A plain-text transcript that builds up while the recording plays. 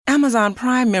Amazon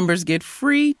Prime members get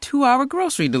free 2-hour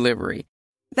grocery delivery.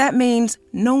 That means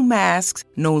no masks,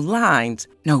 no lines,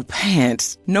 no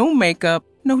pants, no makeup,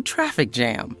 no traffic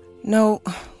jam. No,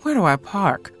 where do I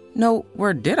park? No,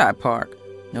 where did I park?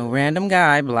 No random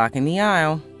guy blocking the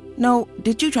aisle. No,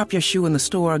 did you drop your shoe in the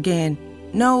store again?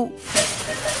 No.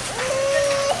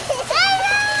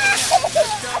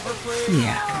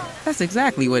 Yeah, that's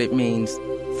exactly what it means.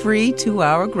 Free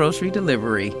 2-hour grocery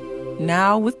delivery.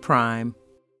 Now with Prime.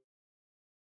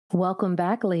 Welcome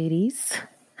back, ladies.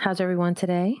 How's everyone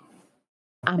today?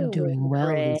 I'm doing well,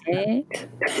 Lisa.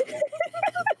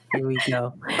 Here we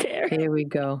go. Here we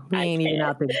go. We ain't even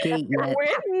out the gate yet.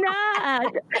 We're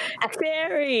not.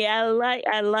 Terry, I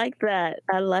like that.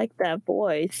 I like that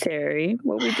voice, Terry.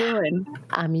 What we doing?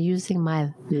 I'm using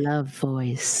my love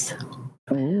voice.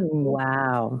 Ooh,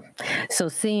 wow. So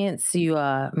since you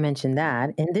mentioned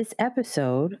that, in this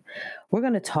episode, we're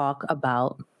going to talk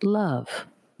about love.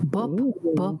 Boop,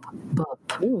 boop,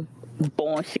 boop. Ooh.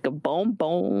 Boom, shika, boom,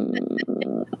 boom.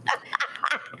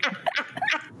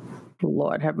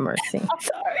 Lord have mercy.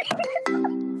 Sorry.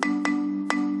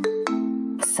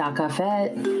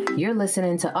 Sakafet, you're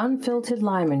listening to Unfiltered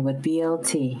Lyman with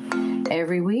BLT.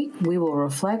 Every week, we will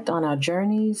reflect on our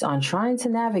journeys on trying to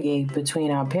navigate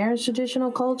between our parents'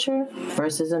 traditional culture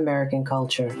versus American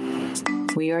culture.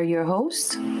 We are your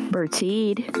hosts,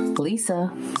 Bertide,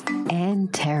 Lisa,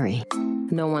 and Terry.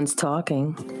 No one's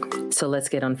talking, so let's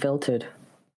get unfiltered.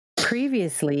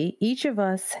 Previously, each of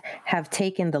us have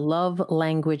taken the love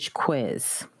language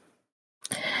quiz.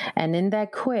 And in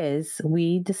that quiz,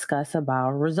 we discuss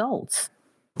about results.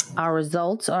 Our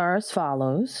results are as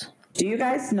follows. Do you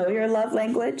guys know your love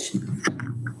language?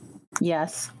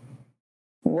 Yes.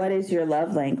 What is your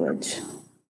love language?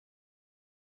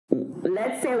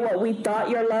 Let's say what we thought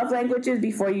your love language is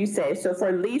before you say. So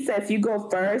for Lisa, if you go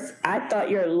first, I thought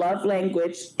your love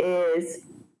language is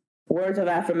words of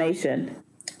affirmation.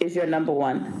 Is your number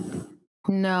one?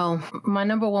 No, my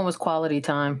number one was quality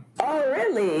time. Oh,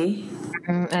 really?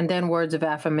 And then words of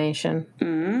affirmation.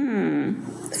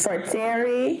 For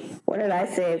Terry, what did I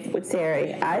say with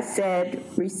Terry? I said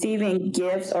receiving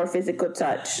gifts or physical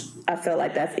touch. I feel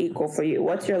like that's equal for you.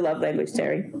 What's your love language,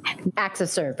 Terry? Acts of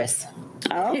service.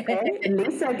 Okay.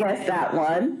 Lisa guessed that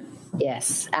one.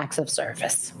 Yes, acts of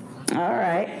service. All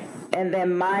right. And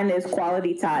then mine is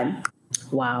quality time.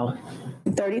 Wow.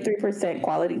 33%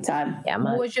 quality time. Yeah,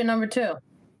 what was your number two?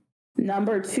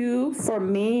 Number two for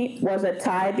me was a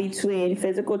tie between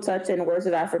physical touch and words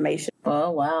of affirmation.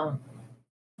 Oh, wow.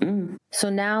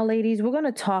 So now, ladies, we're going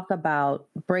to talk about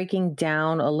breaking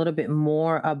down a little bit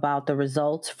more about the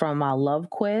results from our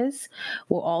love quiz.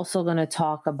 We're also going to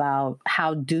talk about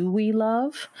how do we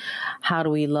love? How do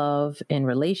we love in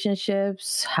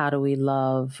relationships? How do we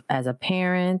love as a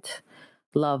parent?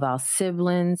 Love our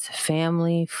siblings,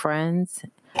 family, friends,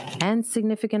 and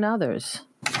significant others.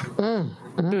 Are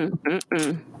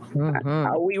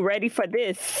we ready for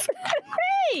this?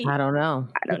 I don't know.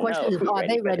 The question is, are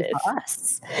they ready for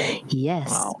us? Yes.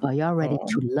 Wow. Are y'all ready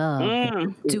to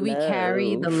love? Do we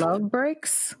carry the love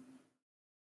bricks?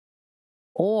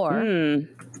 Or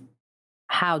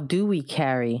how do we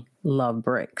carry love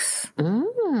bricks?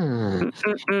 That's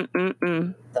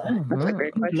a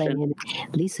great question.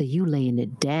 Lisa, you laying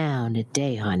it down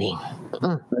today, honey.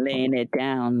 Laying it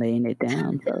down.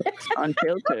 So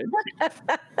unfiltered.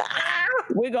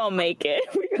 We're going to make it.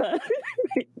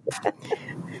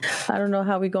 I don't know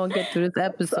how we're going to get through this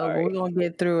episode, but we're going to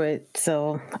get through it.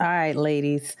 So, all right,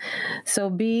 ladies. So,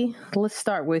 B, let's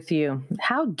start with you.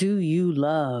 How do you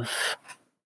love?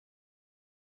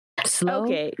 Slow?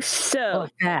 Okay, so. Or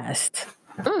fast?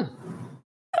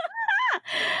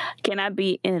 Can I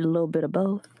be in a little bit of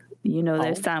both? You know,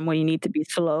 there's time when you need to be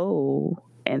slow,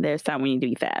 and there's time when you need to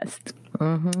be fast.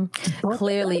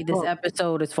 Clearly, this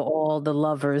episode is for all the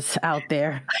lovers out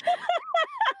there.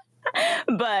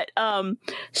 But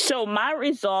so my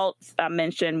results I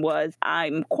mentioned was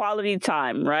I'm quality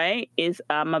time, right?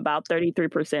 I'm about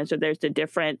 33%. So there's the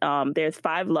different there's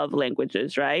 5 love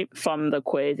languages, right? From the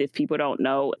quiz, if people don't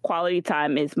know, quality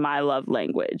time is my love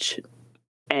language.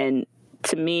 And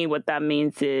to me, what that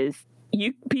means is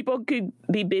people could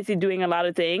be busy doing a lot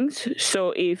of things.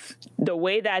 So if the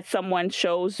way that someone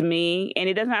shows me, and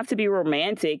it doesn't have to be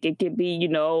romantic, it could be, you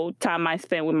know, time I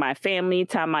spend with my family,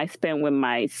 time I spend with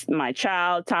my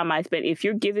child, time I spend, if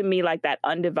you're giving me like that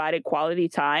undivided quality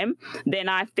time, then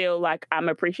I feel like I'm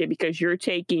appreciated because you're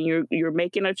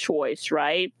making a choice,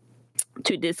 right?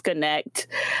 To disconnect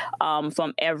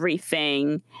from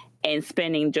everything and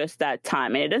spending just that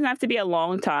time. And it doesn't have to be a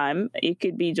long time. It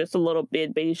could be just a little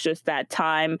bit, but it's just that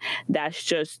time that's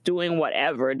just doing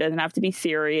whatever. It doesn't have to be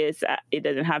serious. It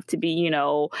doesn't have to be,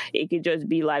 it could just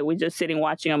be like we're just sitting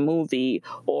watching a movie,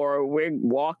 or we're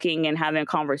walking and having a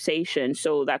conversation.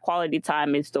 So that quality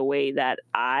time is the way that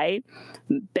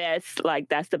that's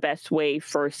the best way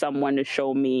for someone to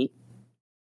show me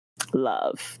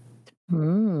love.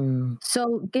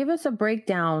 So give us a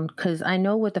breakdown, because I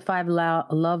know with the 5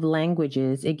 love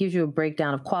languages, it gives you a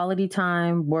breakdown of quality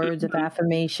time, words of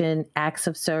affirmation, acts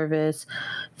of service,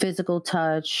 physical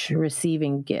touch,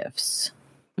 receiving gifts.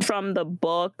 From the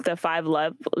book, The 5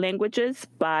 Love Languages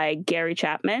by Gary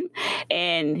Chapman.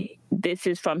 And this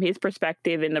is from his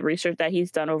perspective and the research that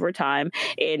he's done over time.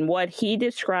 And what he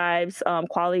describes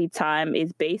quality time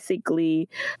is basically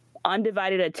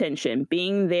undivided attention.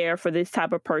 Being there for this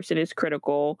type of person is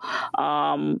critical,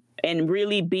 and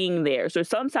really being there. So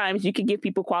sometimes you can give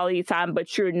people quality time,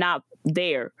 but you're not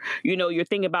there. You're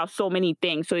thinking about so many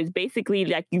things. So it's basically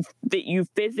like you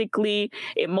physically,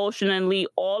 emotionally,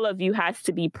 all of you has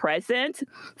to be present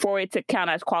for it to count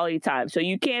as quality time. So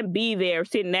you can't be there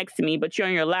sitting next to me, but you're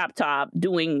on your laptop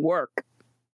doing work.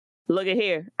 Look at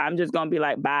here. I'm just going to be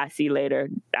like, bye, see you later.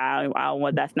 I don't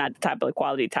want, that's not the type of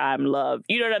quality time, love.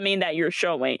 You know what I mean? That you're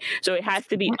showing. So it has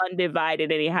to be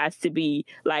undivided, and it has to be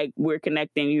like we're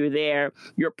connecting. You're there.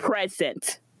 You're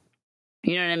present.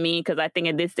 You know what I mean? Because I think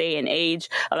in this day and age,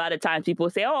 a lot of times people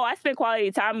say, oh, I spent quality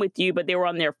time with you, but they were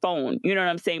on their phone. You know what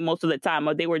I'm saying? Most of the time,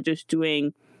 or they were just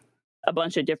doing a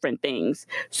bunch of different things.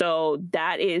 So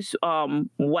that is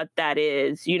what that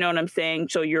is. You know what I'm saying?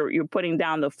 So you're putting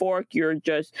down the fork. You're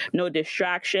just no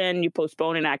distraction. You're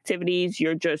postponing activities.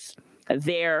 You're just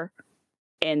there.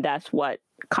 And that's what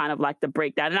kind of like the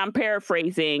breakdown. And I'm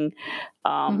paraphrasing,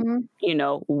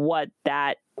 what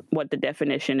the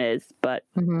definition is. But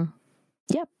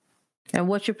yep. And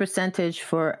what's your percentage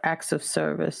for acts of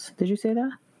service? Did you say that?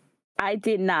 I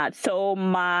did not. So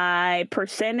my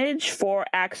percentage for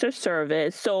acts of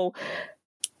service, so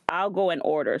I'll go in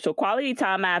order. So quality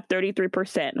time, I have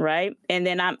 33%, right? And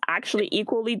then I'm actually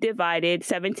equally divided,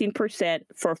 17%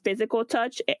 for physical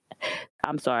touch.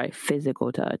 I'm sorry,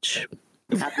 physical touch.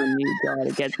 I need y'all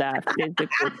to get that.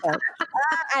 Physical touch.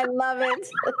 I love it.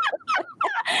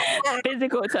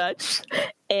 Physical touch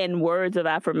and words of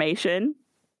affirmation.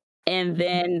 And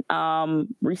then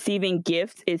receiving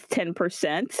gifts is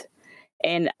 10%.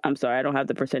 And I'm sorry, I don't have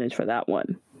the percentage for that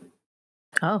one.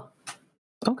 Oh,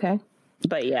 okay.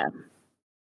 But yeah.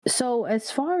 So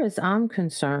as far as I'm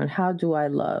concerned, how do I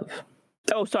love?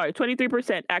 Oh, sorry,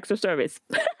 23% acts of service.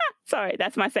 Sorry,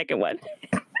 that's my second one.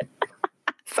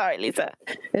 Sorry, Lisa.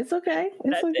 It's okay.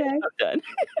 It's okay. I'm done.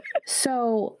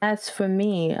 So as for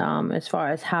me, as far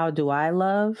as how do I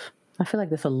love, I feel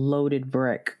like that's a loaded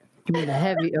brick. You mean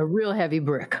a real heavy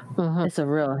brick. It's a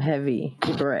real heavy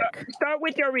brick. Start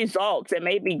with your results and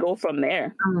maybe go from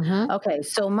there. Okay,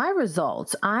 so my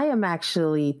results, I am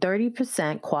actually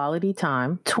 30% quality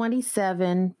time,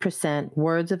 27%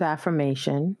 words of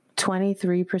affirmation,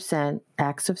 23%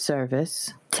 acts of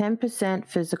service, 10%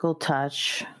 physical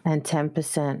touch, and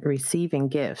 10% receiving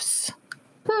gifts.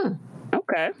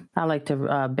 Okay. I like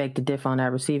to beg to differ on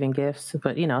that receiving gifts,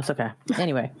 but it's okay.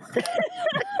 Anyway.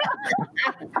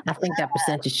 I think that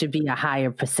percentage should be a higher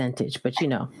percentage, but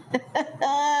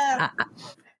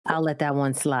I'll let that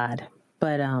one slide.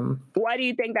 But why do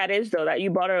you think that is, though? That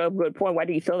you brought up a good point. Why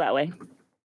do you feel that way?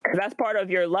 Because that's part of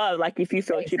your love. Like if you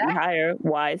feel it should be higher,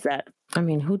 why is that? I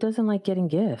mean, who doesn't like getting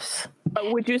gifts?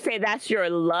 But would you say that's your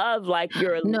love? Like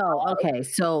your No, love? Okay.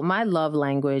 So my love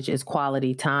language is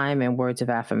quality time and words of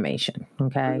affirmation.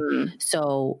 Okay.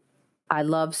 So I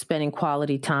love spending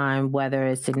quality time, whether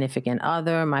it's significant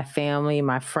other, my family,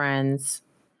 my friends.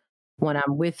 When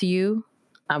I'm with you,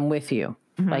 I'm with you.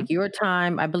 Like your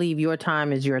time, I believe your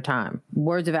time is your time.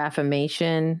 Words of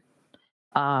affirmation,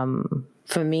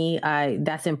 for me,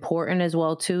 that's important as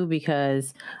well too,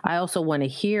 because I also want to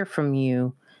hear from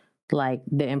you, like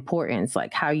the importance,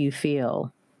 like how you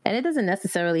feel. And it doesn't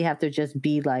necessarily have to just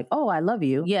be like, oh, I love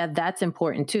you. Yeah, that's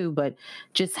important too. But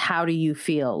just how do you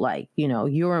feel? Like,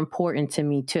 you're important to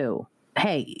me too.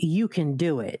 Hey, you can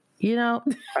do it,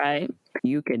 Right.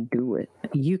 You can do it.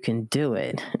 You can do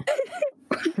it.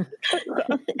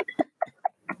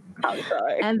 I'm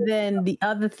sorry. And then the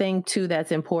other thing too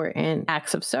that's important,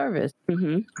 acts of service.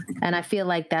 And I feel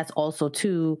like that's also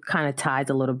too kind of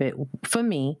ties a little bit, for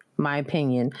me, my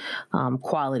opinion,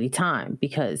 quality time.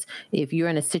 Because if you're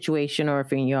in a situation or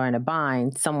if you're in a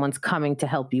bind, someone's coming to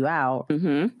help you out,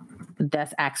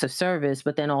 that's acts of service.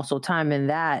 But then also time in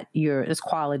that, it's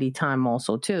quality time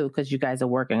also too, because you guys are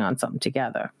working on something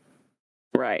together.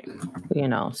 Right.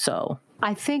 So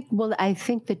I think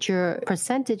that your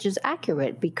percentage is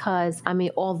accurate because,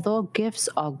 although gifts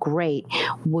are great,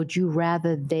 would you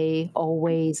rather they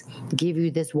always give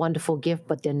you this wonderful gift,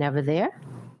 but they're never there?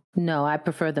 No, I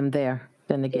prefer them there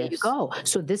than the There gifts. you go.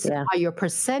 So this is why your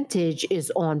percentage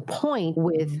is on point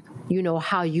with,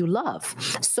 how you love.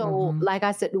 So like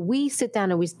I said, we sit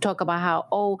down and we talk about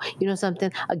how,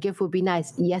 something, a gift would be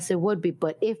nice. Yes, it would be.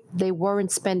 But if they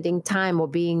weren't spending time or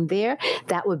being there,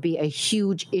 that would be a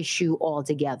huge issue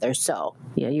altogether. So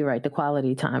yeah, you're right. The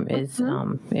quality time is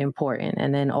important.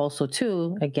 And then also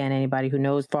too, again, anybody who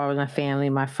knows, as far as my family,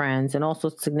 my friends, and also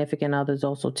significant others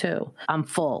also too, I'm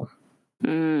full.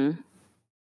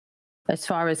 As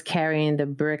far as carrying the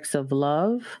bricks of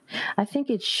love, I think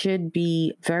it should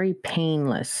be very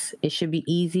painless. It should be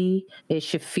easy. It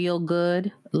should feel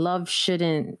good. Love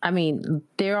shouldn't,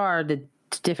 there are the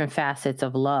different facets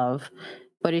of love,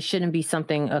 but it shouldn't be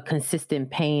a consistent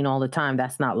pain all the time.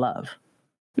 That's not love.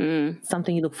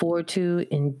 Something you look forward to,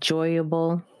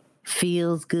 enjoyable,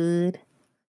 feels good.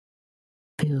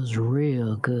 Feels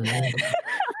real good.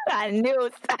 I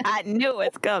knew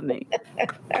it's coming.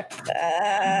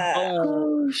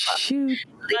 Oh, shoot.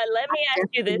 But let me ask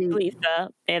you this, Lisa,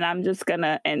 and I'm just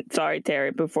gonna, and sorry,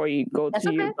 Terry, before you go That's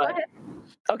to okay, you, but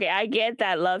okay, I get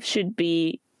that love should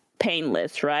be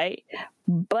painless, right?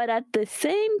 But at the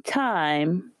same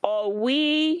time, are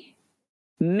we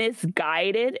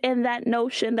misguided in that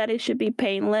notion that it should be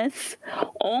painless?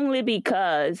 Only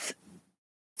because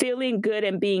feeling good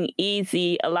and being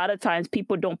easy, a lot of times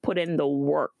people don't put in the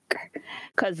work,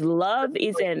 because love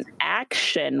is an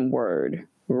action word,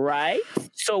 right?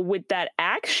 So with that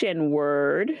action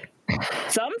word,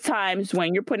 sometimes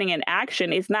when you're putting in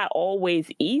action, it's not always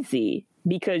easy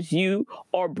because you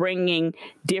are bringing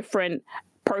different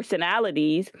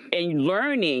personalities and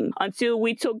learning. Until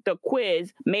we took the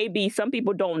quiz, maybe some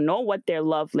people don't know what their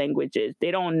love language is.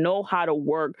 They don't know how to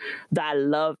work that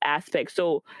love aspect.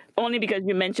 So only because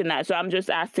you mentioned that. So I'm just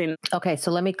asking. Okay,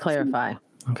 so let me clarify.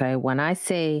 Okay, when I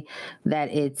say that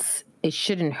it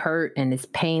shouldn't hurt and it's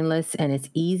painless and it's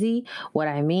easy, what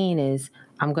I mean is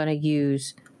I'm going to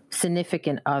use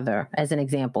significant other as an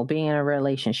example, being in a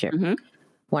relationship.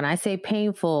 When I say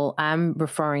painful, I'm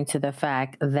referring to the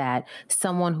fact that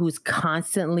someone who's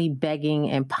constantly begging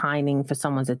and pining for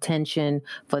someone's attention,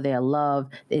 for their love,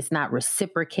 it's not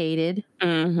reciprocated.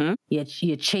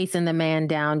 You're chasing the man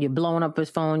down. You're blowing up his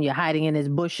phone. You're hiding in his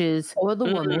bushes. Or the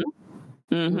woman.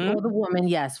 Or the woman,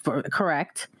 yes,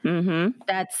 correct.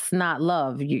 That's not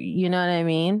love. You know what I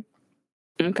mean?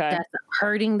 Okay. That's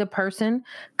hurting the person,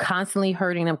 constantly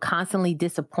hurting them, constantly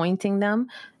disappointing them.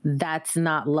 That's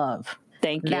not love.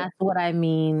 Thank you. That's what I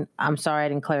mean. I'm sorry I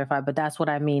didn't clarify, but that's what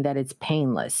I mean, that it's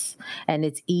painless and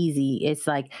it's easy. It's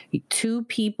like two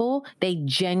people, they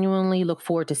genuinely look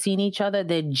forward to seeing each other.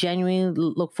 They genuinely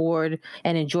look forward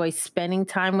and enjoy spending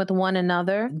time with one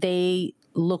another. They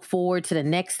look forward to the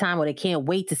next time, or they can't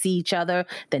wait to see each other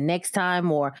the next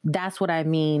time. Or that's what I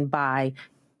mean by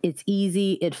it's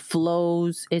easy, it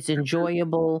flows, it's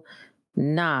enjoyable.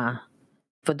 Nah.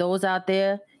 For those out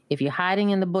there, if you're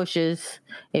hiding in the bushes,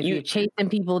 if you're chasing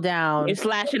people down, you're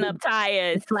slashing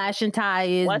tires,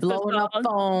 blowing up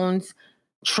phones,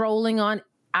 trolling on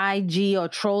IG or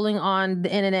trolling on the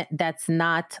internet, that's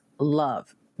not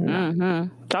love. No.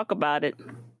 Talk about it.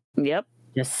 Yep.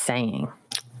 Just saying.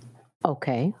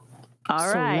 Okay.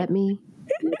 All right. So let me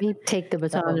take the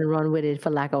baton and run with it, for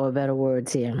lack of a better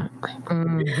words here.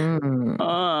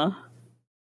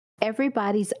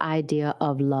 Everybody's idea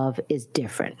of love is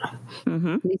different.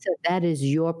 Lisa, that is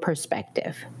your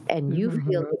perspective. And you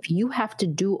feel if you have to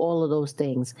do all of those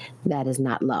things, that is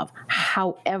not love.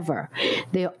 However,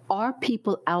 there are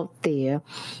people out there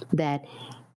that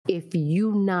if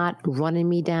you not running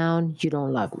me down, you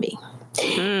don't love me.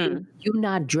 If you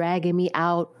not dragging me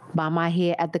out by my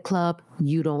hair at the club,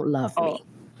 you don't love me.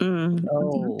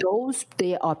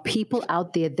 There are people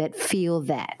out there that feel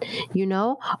that,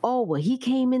 he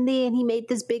came in there and he made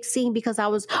this big scene because I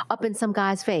was up in some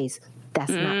guy's face.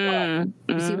 That's not love.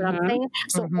 You see what I'm saying?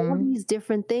 So all these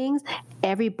different things,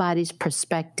 everybody's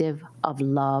perspective of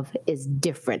love is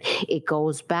different. It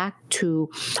goes back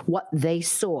to what they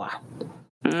saw.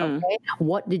 Okay.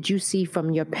 What did you see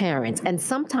from your parents? And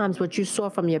sometimes what you saw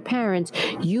from your parents,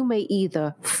 you may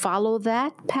either follow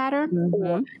that pattern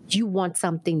or you want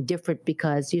something different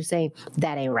because you're saying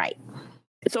that ain't right.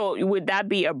 So would that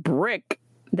be a brick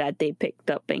that they picked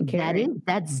up and carried.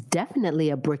 That's definitely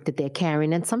a brick that they're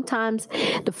carrying. And sometimes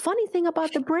the funny thing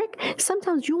about the brick,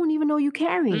 sometimes you don't even know you're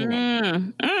carrying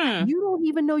it. You don't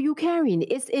even know you're carrying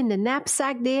it. It's in the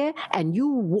knapsack there, and you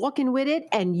walking with it,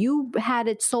 and you had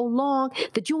it so long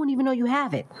that you don't even know you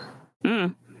have it.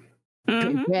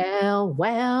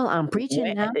 Well, I'm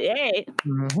preaching now. Hey,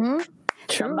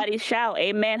 somebody shout,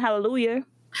 "Amen, hallelujah."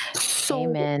 So,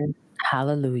 amen,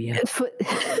 hallelujah.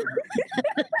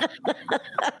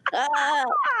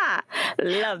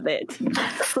 Love it.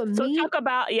 For me,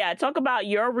 talk about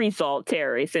your result,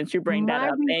 Terry, since you bring that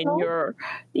up. And your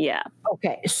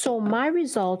okay. So my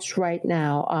results right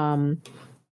now,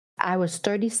 I was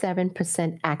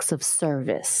 37% acts of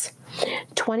service,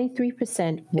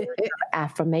 23% words of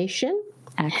affirmation,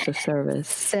 acts of service,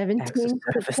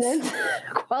 17%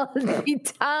 quality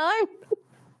time,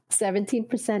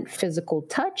 17% physical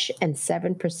touch, and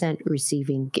 7%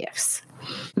 receiving gifts.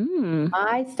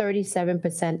 My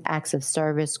 37% acts of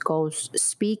service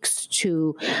speaks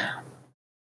to,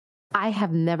 I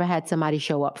have never had somebody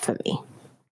show up for me.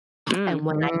 And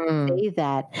when I say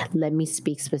that, let me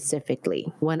speak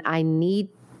specifically. When I need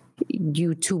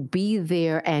you to be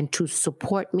there and to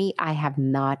support me, I have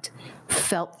not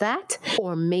felt that.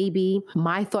 Or maybe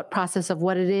my thought process of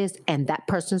what it is and that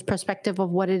person's perspective of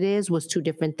what it is was two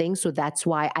different things. So that's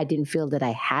why I didn't feel that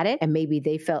I had it. And maybe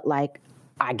they felt like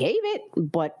I gave it,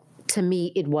 but to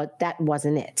me, that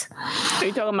wasn't it. Are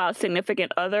you talking about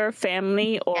significant other,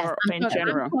 family, or in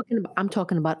general? I'm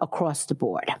talking about across the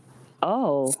board.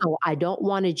 Oh. So I don't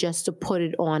want to just to put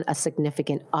it on a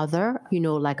significant other,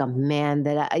 like a man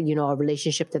that a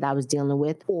relationship that I was dealing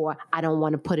with, or I don't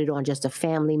want to put it on just a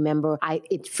family member.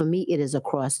 For me, it is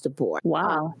across the board.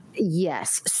 Wow.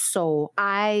 Yes. So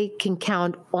I can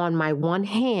count on my one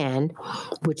hand,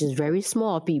 which is very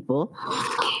small, people.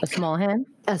 A small hand?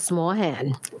 A small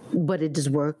hand, but it does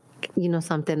work.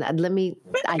 Something. I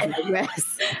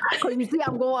digress. Because you see,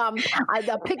 I'm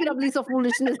picking up Lisa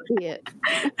foolishness here.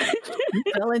 You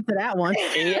fell into that one.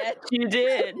 Yes, you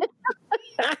did.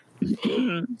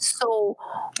 So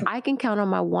I can count on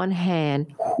my one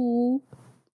hand who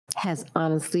has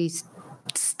honestly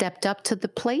stepped up to the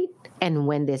plate and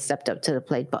when they stepped up to the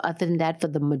plate. But other than that, for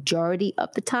the majority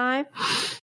of the time,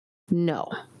 no.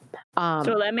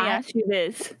 So let me ask you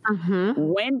this.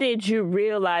 When did you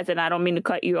realize, and I don't mean to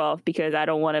cut you off because I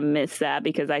don't want to miss that,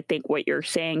 because I think what you're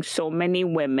saying, so many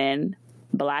women,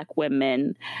 Black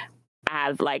women,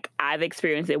 I've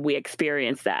experienced it, we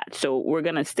experienced that. So we're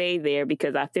going to stay there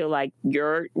because I feel like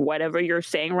whatever you're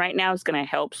saying right now is going to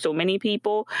help so many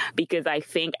people, because I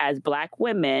think as Black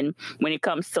women, when it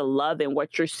comes to love and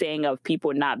what you're saying of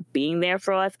people not being there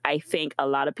for us, I think a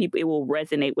lot of people, it will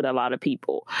resonate with a lot of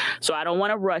people. So I don't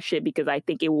want to rush it because I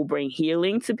think it will bring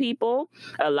healing to people,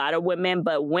 a lot of women.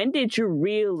 But when did you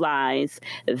realize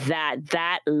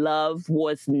that love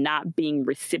was not being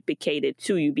reciprocated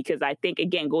to you? Because I think,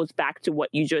 again, goes back to what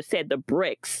you just said, the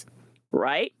bricks,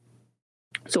 right?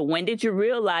 So when did you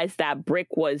realize that brick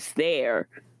was there?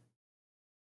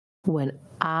 When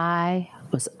I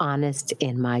was honest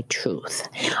in my truth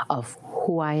of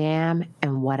who I am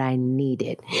and what I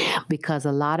needed. Because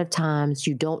a lot of times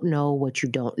you don't know what you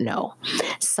don't know.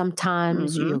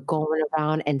 Sometimes you're going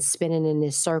around and spinning in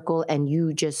this circle and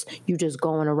you just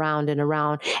going around and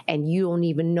around and you don't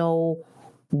even know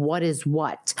what is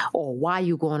what or why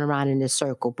you're going around in this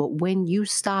circle. But when you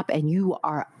stop and you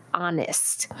are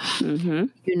honest,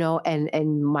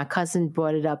 and my cousin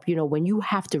brought it up, when you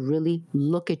have to really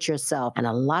look at yourself, and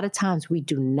a lot of times we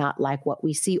do not like what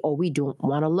we see or we don't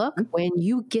want to look. When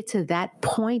you get to that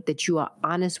point that you are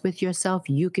honest with yourself,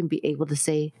 you can be able to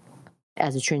say,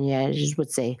 as a Trinidadian would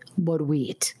say, but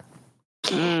wait,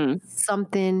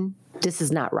 something, this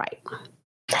is not right.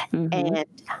 And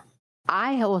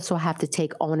I also have to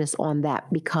take onus on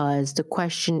that, because the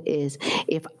question is,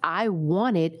 if I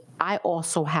want it, I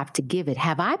also have to give it.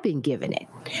 Have I been given it?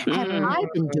 Have I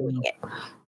been doing it?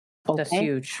 Okay? That's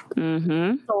huge.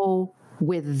 So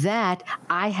with that,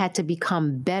 I had to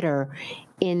become better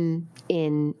in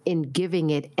giving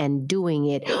it and doing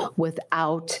it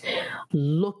without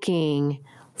looking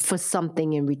for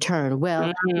something in return.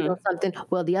 Well, something.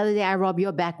 Well, the other day I rubbed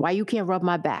your back. Why you can't rub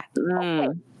my back? Okay.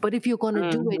 But if you're going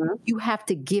to do it, you have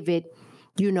to give it,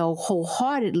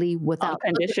 wholeheartedly without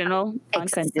unconditional.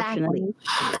 Exactly.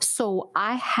 So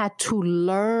I had to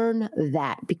learn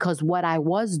that, because what I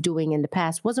was doing in the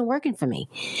past wasn't working for me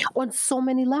on so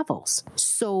many levels.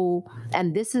 So,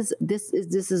 and this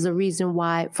is a reason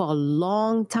why for a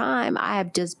long time I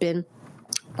have just been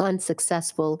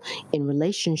unsuccessful in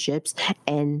relationships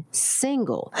and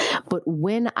single. But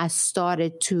when I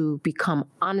started to become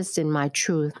honest in my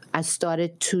truth, I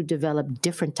started to develop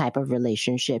different type of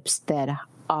relationships that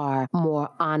are more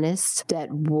honest, that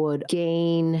would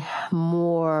gain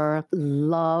more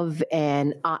love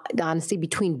and honesty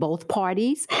between both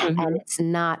parties. And it's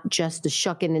not just the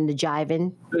shucking and the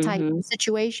jiving type of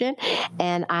situation.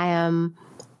 And I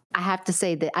have to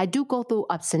say that I do go through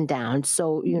ups and downs.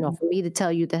 So, for me to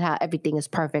tell you that how everything is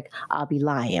perfect, I'll be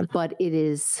lying. But it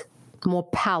is more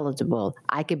palatable.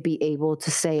 I could be able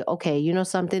to say, okay,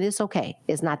 something, it's okay.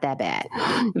 It's not that bad.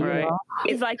 Right.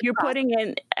 It's like you're putting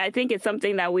in, I think it's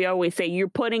something that we always say, you're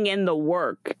putting in the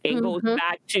work. It goes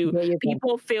back to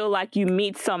people feel like you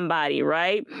meet somebody,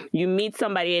 right? You meet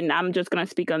somebody, and I'm just going to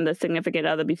speak on the significant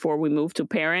other before we move to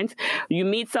parents. You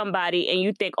meet somebody and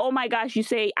you think, oh my gosh, you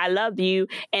say, I love you.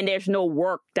 And there's no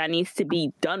work that needs to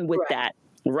be done with that.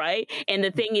 Right. And the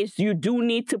thing is, you do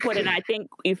need to put in, I think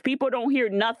if people don't hear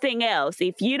nothing else,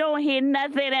 if you don't hear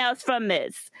nothing else from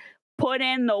this, put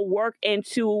in the work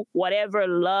into whatever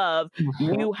love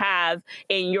you have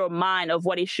in your mind of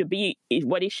what it should be,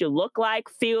 what it should look like,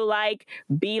 feel like,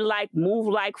 be like, move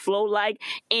like, flow like,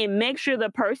 and make sure the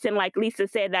person, like Lisa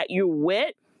said, that you're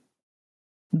with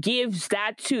gives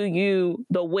that to you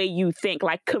the way you think,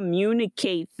 like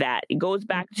communicate that. It goes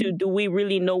back to, do we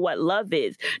really know what love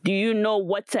is? Do you know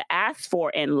what to ask for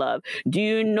in love? Do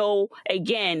you know,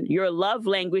 again, your love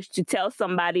language to tell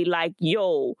somebody like,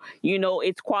 yo,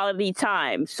 it's quality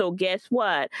time. So guess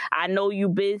what? I know you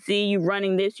busy, you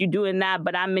running this, you doing that,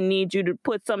 but I'm gonna need you to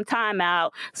put some time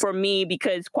out for me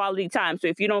because quality time. So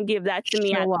if you don't give that to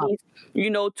me at least,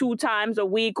 2 times a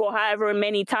week or however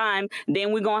many times,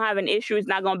 then we're gonna have an issue. It's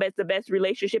not gonna be the best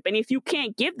relationship. And if you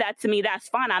can't give that to me, that's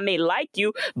fine. I may like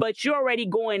you, but you're already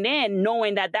going in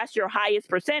knowing that that's your highest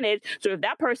percentage. So if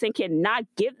that person cannot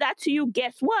give that to you,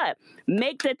 guess what?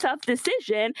 Make the tough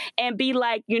decision and be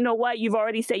like, you know what? You've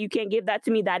already said you can't give that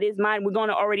to me. That is mine. We're going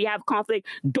to already have conflict.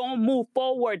 Don't move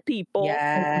forward, people.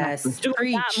 Yes. Do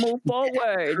not move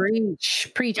forward.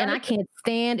 Preach. And I can't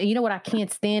stand, and you know what I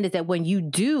can't stand is that when you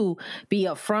do be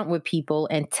upfront with people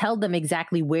and tell them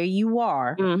exactly where you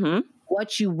are,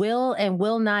 what you will and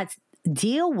will not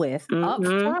deal with up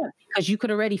front, because you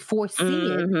could already foresee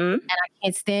it. And I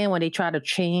can't stand when they try to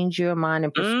change your mind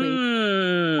and persuade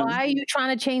me. Why are you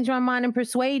trying to change my mind and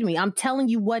persuade me? I'm telling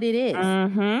you what it is.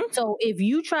 So if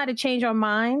you try to change our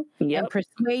mind and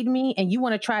persuade me, and you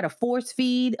want to try to force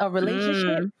feed a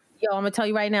relationship, yo, I'm going to tell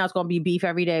you right now, it's going to be beef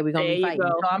every day. We're going to be fighting.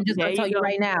 So I'm just going to tell you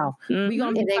right now, we're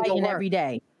going to be fighting every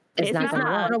day. It's not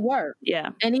going to work. Yeah.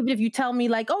 And even if you tell me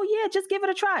like, oh yeah, just give it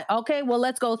a try. Okay, well,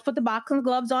 let's go. Let's put the boxing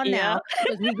gloves on now,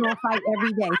 because we're going to fight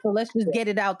every day. So let's just get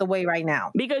it out the way right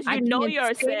now. Because you know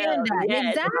yourself.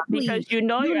 Yes, exactly. Because you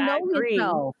know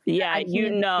yourself. Yeah, you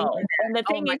know. And the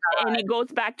thing is, and it goes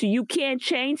back to, you can't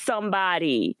change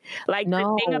somebody. Like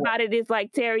the thing about it is,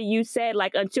 like Terry, you said,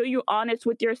 like, until you're honest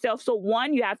with yourself. So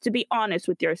one, you have to be honest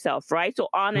with yourself, right? So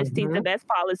honesty is the best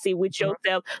policy with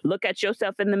yourself. Look at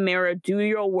yourself in the mirror, do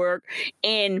your work,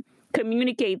 and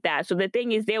communicate that. So the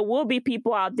thing is, there will be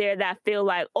people out there that feel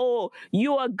like, oh,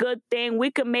 you're a good thing, we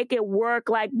can make it work,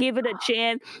 like give it a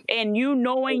chance. And you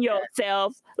knowing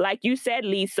yourself, like you said,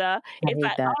 Lisa, it's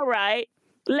like, all right,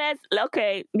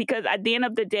 okay, because at the end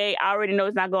of the day, I already know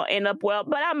it's not going to end up well,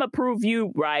 but I'm going to prove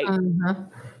you right.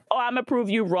 Or I'm going to prove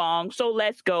you wrong. So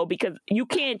let's go, because you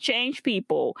can't change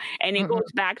people. And it goes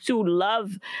back to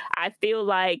love. I feel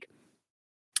like,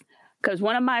 because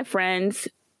one of my friends,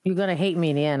 you're going to hate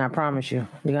me in the end, I promise you.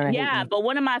 You're going to hate me. Yeah, but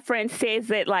one of my friends says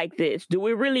it like this. Do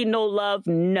we really know love?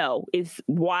 No. It's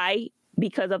why?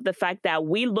 Because of the fact that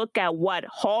we look at what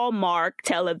Hallmark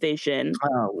television.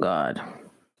 Oh, God.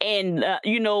 And,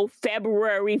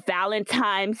 February,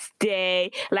 Valentine's Day,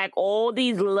 like all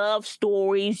these love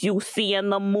stories you see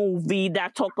in the movie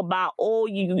that talk about, oh,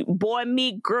 you boy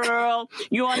meet girl.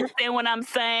 You understand what I'm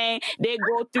saying? They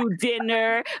go through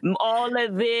dinner, all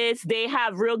of this. They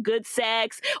have real good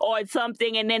sex or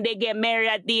something, and then they get married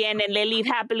at the end and they live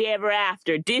happily ever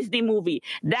after. Disney movie.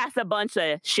 That's a bunch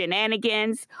of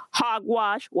shenanigans,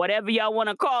 hogwash, whatever y'all want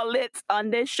to call it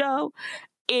on this show.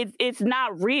 It's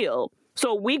not real.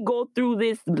 So we go through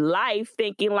this life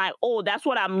thinking like, oh, that's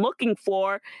what I'm looking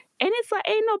for. And it's like,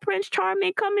 ain't no Prince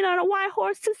Charming coming on a white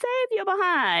horse to save you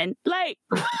behind. Like,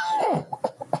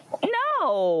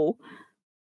 no.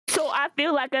 So I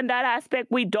feel like in that aspect,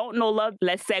 we don't know love.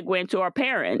 Let's segue into our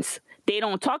parents. They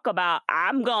don't talk about,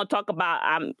 I'm going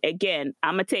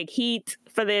to take heat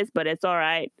for this, but it's all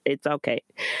right. It's okay.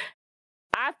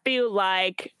 I feel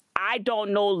like I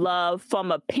don't know love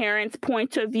from a parent's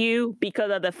point of view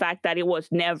because of the fact that it was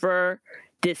never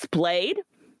displayed.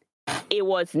 It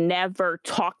was never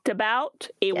talked about.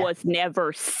 It was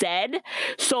never said.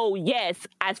 So yes,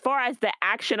 as far as the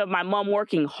action of my mom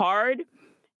working hard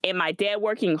and my dad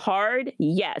working hard,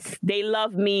 yes, they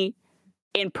love me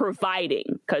in providing,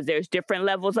 because there's different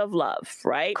levels of love,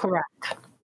 right? Correct.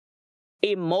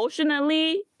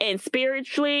 Emotionally and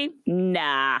spiritually,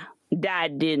 nah,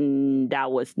 that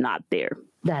was not there.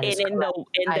 That is And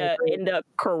in the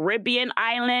Caribbean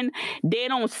island, they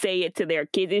don't say it to their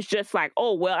kids. It's just like,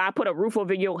 oh, well, I put a roof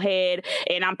over your head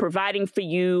and I'm providing for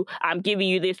you. I'm giving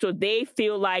you this. So they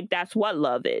feel like that's what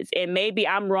love is. And maybe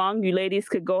I'm wrong. You ladies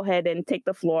could go ahead and take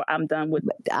the floor. I'm done with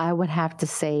it. I would have to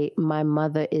say my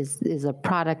mother is a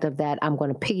product of that. I'm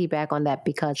going to piggyback on that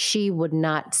because she would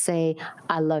not say,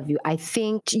 I love you. I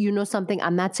think, you know something,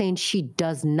 I'm not saying she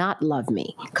does not love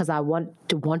me, because I want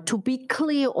to be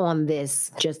clear on this.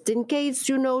 Just in case,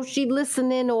 you know, she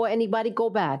listening or anybody go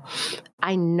back.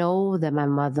 I know that my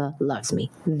mother loves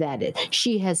me. That is.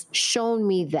 She has shown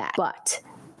me that. But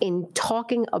in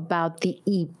talking about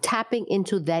tapping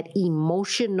into that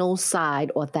emotional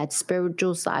side or that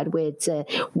spiritual side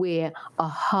where a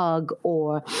hug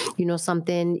or, you know,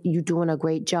 something, you doing a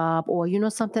great job, or, you know,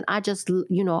 something, I just,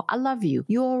 you know, I love you.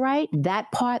 You all right?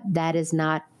 That part, that is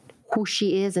not who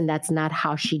she is, and that's not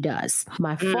how she does.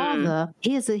 My father,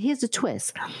 here's a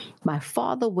twist. My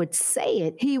father would say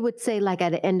it. He would say, like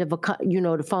at the end of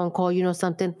the phone call, you know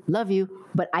something, love you.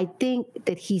 But I think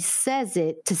that he says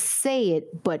it to say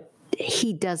it, but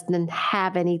he doesn't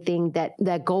have anything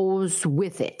that goes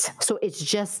with it. So it's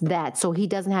just that. So he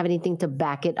doesn't have anything to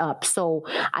back it up. So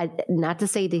not to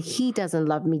say that he doesn't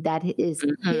love me, that is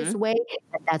his way.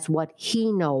 That's what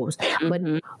he knows. But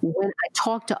when I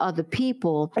talk to other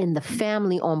people in the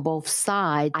family on both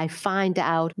sides, I find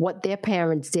out what their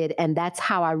parents did. And that's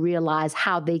how I realize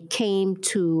how they came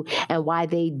to and why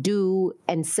they do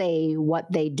and say what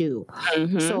they do.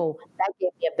 So that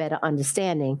gave me a better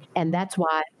understanding. And that's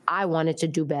why I wanted to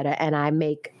do better, and I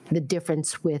make the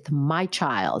difference with my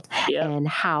child and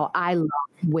how I love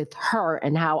with her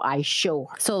and how I show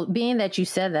her. So being that you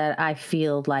said that, I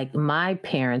feel like my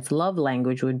parents' love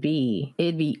language it'd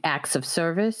be acts of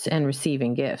service and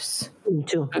receiving gifts. Me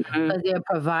too. Because they're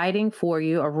providing for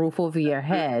you a roof over your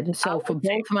head. So for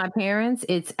both my parents,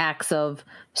 it's acts of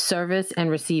service and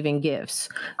receiving gifts.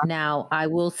 Now, I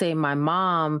will say my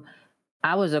mom,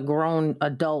 I was a grown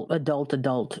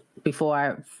adult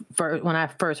before when I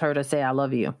first heard her say, I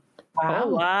love you. Wow. Oh,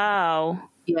 wow.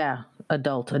 Yeah.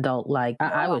 Adult. Like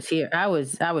I was here. I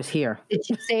was here. Did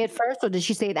she say it first or did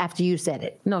she say it after you said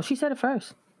it? No, she said it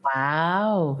first.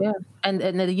 Wow. Yeah. And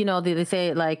you know, they say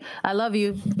it like, I love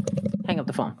you. Hang up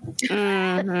the phone.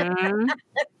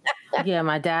 Yeah.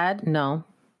 My dad, no.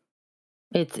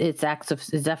 It's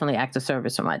definitely acts of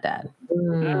service for my dad.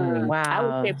 Wow. I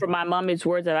would say for my mom, it's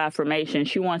words of affirmation.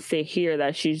 She wants to hear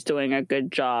that she's doing a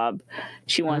good job.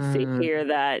 She wants to hear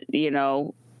that, you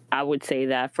know, I would say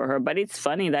that for her. But it's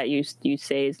funny that you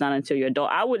say it's not until you're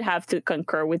adult. I would have to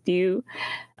concur with you.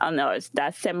 I don't know.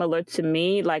 That's similar to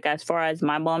me. Like as far as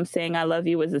my mom saying I love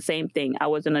you was the same thing. I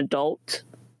was an adult,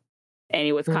 and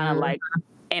it was kind of like,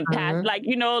 and past, like,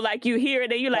 you know, like you hear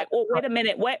it and you're like, oh, wait a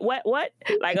minute, what?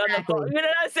 Like on the phone, you know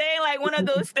what I'm saying? Like one of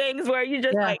those things where you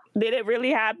just like, did it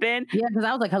really happen? Yeah, because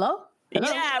I was like, hello?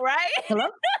 Yeah, right? Hello?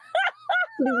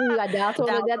 You got dial tone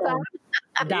at that time?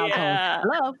 Dial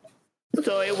tone. Hello?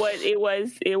 So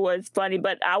it was funny,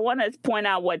 but I want to point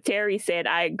out what Terry said.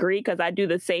 I agree, because I do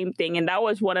the same thing. And that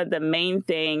was one of the main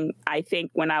thing, I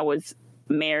think, when I was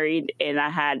married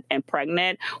and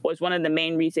pregnant, was one of the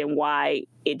main reason why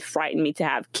it frightened me to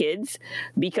have kids,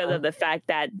 because of the fact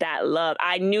that love,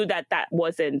 I knew that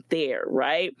wasn't there,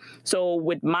 right? So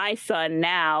with my son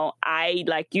now, I,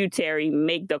 like you, Terry,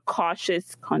 make the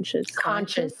conscious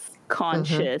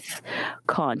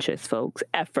folks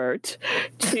effort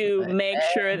to make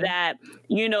sure that,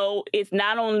 you know, it's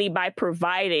not only by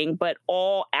providing, but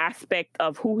all aspect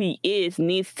of who he is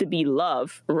needs to be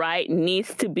love, right? He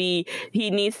needs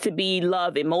to be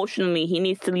loved emotionally. He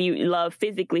needs to be loved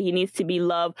physically. He needs to be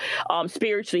loved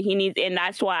spiritually. And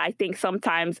that's why I think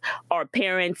sometimes our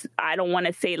parents, I don't want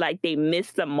to say like they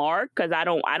miss the mark, because I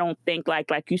don't think like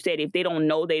you said, if they don't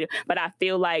know, but I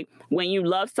feel like when you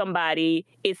love somebody,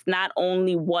 it's not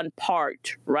only one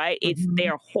part, right? It's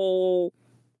their whole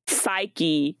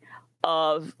psyche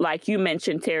of, like you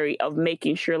mentioned, Terry, of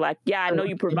making sure like, yeah, I know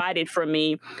you provided for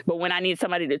me, but when I need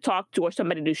somebody to talk to or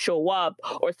somebody to show up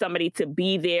or somebody to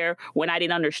be there when I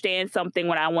didn't understand something,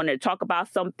 when I wanted to talk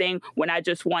about something, when I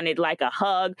just wanted like a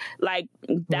hug, like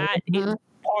that is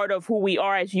part of who we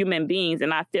are as human beings.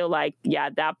 And I feel like,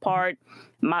 yeah, that part,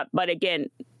 but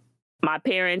again, my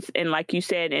parents, and like you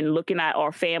said, and looking at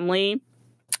our family,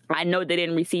 I know they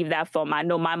didn't receive that from, I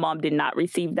know my mom did not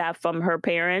receive that from her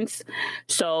parents.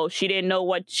 So she didn't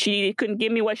know she couldn't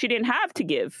give me what she didn't have to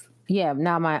give. Yeah,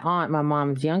 now my aunt, my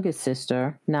mom's youngest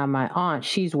sister, now my aunt,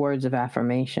 she's words of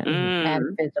affirmation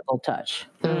and physical touch.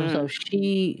 So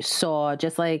she saw,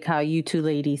 just like how you two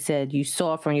ladies said, you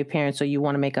saw from your parents, so you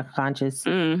want to make a conscious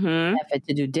effort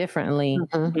to do differently.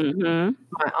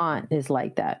 My aunt is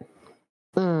like that.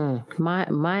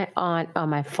 My aunt on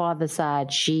my father's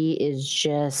side, she is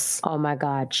just, oh my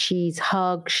God, she's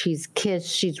hugged, she's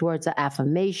kissed, she's words of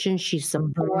affirmation, she's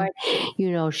support,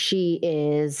 she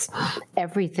is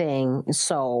everything.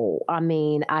 So, I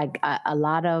mean, I a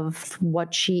lot of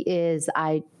what she is,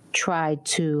 I try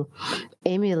to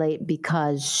emulate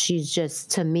because she's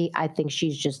just, to me, I think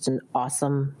she's just an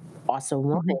awesome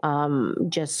woman.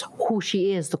 Just who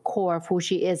she is, the core of who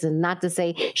she is, and not to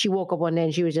say she woke up one day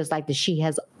and she was just like this. She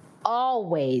has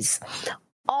always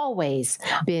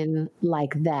been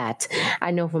like that.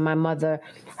 I know for my mother,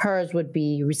 hers would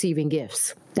be receiving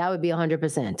gifts. That would be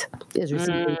 100% is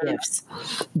receiving gifts.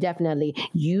 Definitely.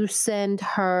 You send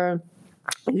her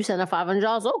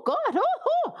 $500. Oh God.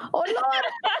 Oh Lord. Yes.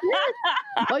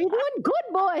 Oh, you're doing good,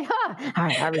 boy, huh?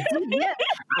 I received it.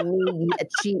 I mean,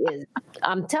 she is.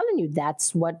 I'm telling you,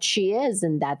 that's what she is,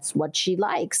 and that's what she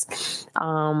likes.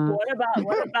 What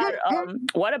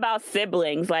about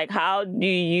siblings? Like, how do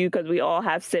you? Because we all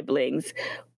have siblings.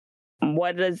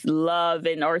 What does love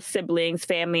in our siblings,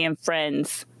 family, and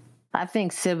friends? I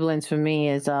think siblings for me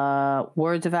is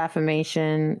words of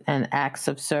affirmation and acts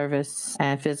of service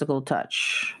and physical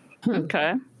touch.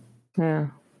 Okay. Yeah.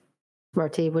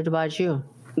 Marty, what about you?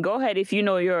 Go ahead if you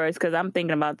know yours, because I'm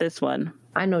thinking about this one.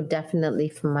 I know definitely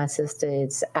for my sister,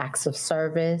 it's acts of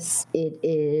service. It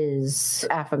is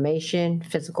affirmation,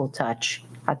 physical touch.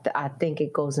 I think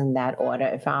it goes in that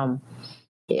order.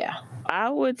 I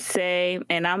would say,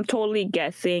 and I'm totally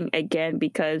guessing again,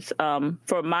 because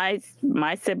for my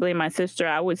sibling, my sister,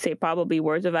 I would say probably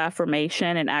words of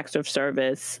affirmation and acts of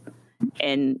service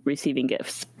and receiving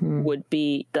gifts would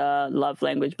be the love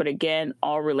language. But again,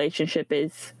 our relationship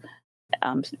is,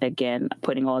 again,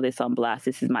 putting all this on blast.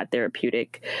 This is my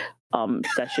therapeutic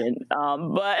session.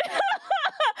 But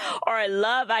our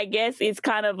love, I guess, is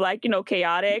kind of like,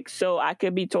 chaotic. So I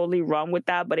could be totally wrong with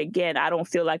that. But again, I don't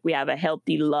feel like we have a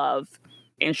healthy love,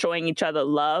 and showing each other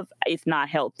love is not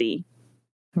healthy.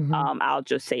 I'll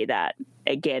just say that.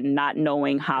 Again, not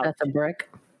knowing how. That's a brick.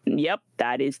 Yep,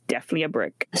 that is definitely a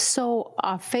brick. So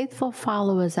our faithful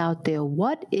followers out there,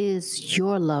 what is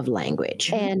your love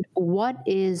language? And what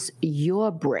is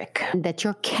your brick that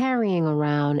you're carrying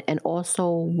around? And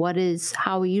also,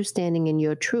 how are you standing in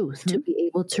your truth to be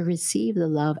able to receive the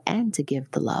love and to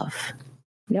give the love?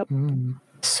 Yep.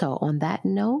 So on that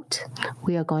note,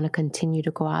 we are going to continue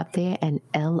to go out there and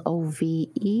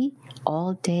L.O.V.E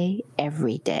all day,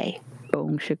 every day.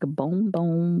 Boom, shika, boom,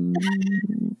 boom.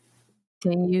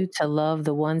 Continue to love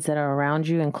the ones that are around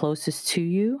you and closest to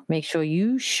you. Make sure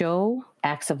you show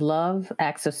acts of love,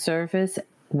 acts of service,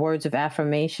 words of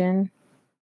affirmation.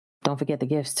 Don't forget the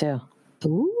gifts too.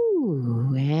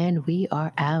 Ooh, and we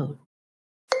are out.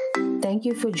 Thank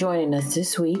you for joining us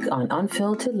this week on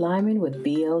Unfiltered Lyman with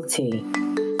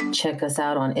BLT. Check us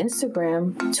out on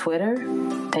Instagram, Twitter,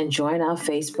 and join our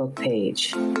Facebook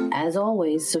page. As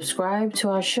always, subscribe to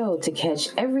our show to catch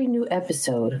every new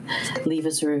episode. Leave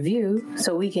us a review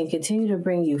so we can continue to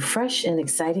bring you fresh and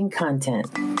exciting content.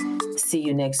 See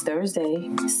you next Thursday,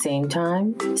 same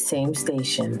time, same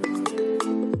station.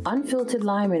 Unfiltered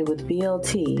Lyman with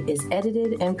BLT is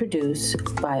edited and produced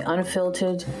by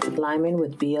Unfiltered Lyman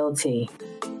with BLT.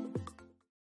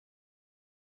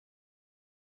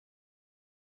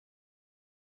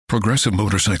 Progressive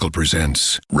Motorcycle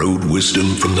presents Road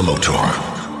Wisdom from the Motor.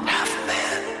 Half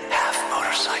man, half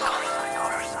motorcycle.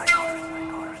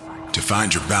 To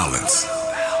find your balance,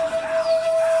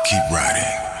 keep riding.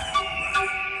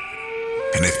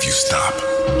 And if you stop,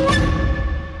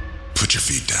 put your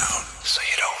feet down. So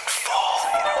you don't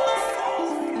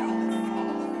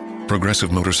fall.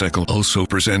 Progressive Motorcycle also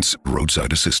presents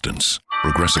Roadside Assistance.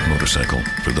 Progressive Motorcycle,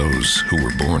 for those who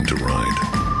were born to ride.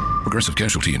 Progressive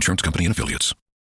Casualty Insurance Company and Affiliates.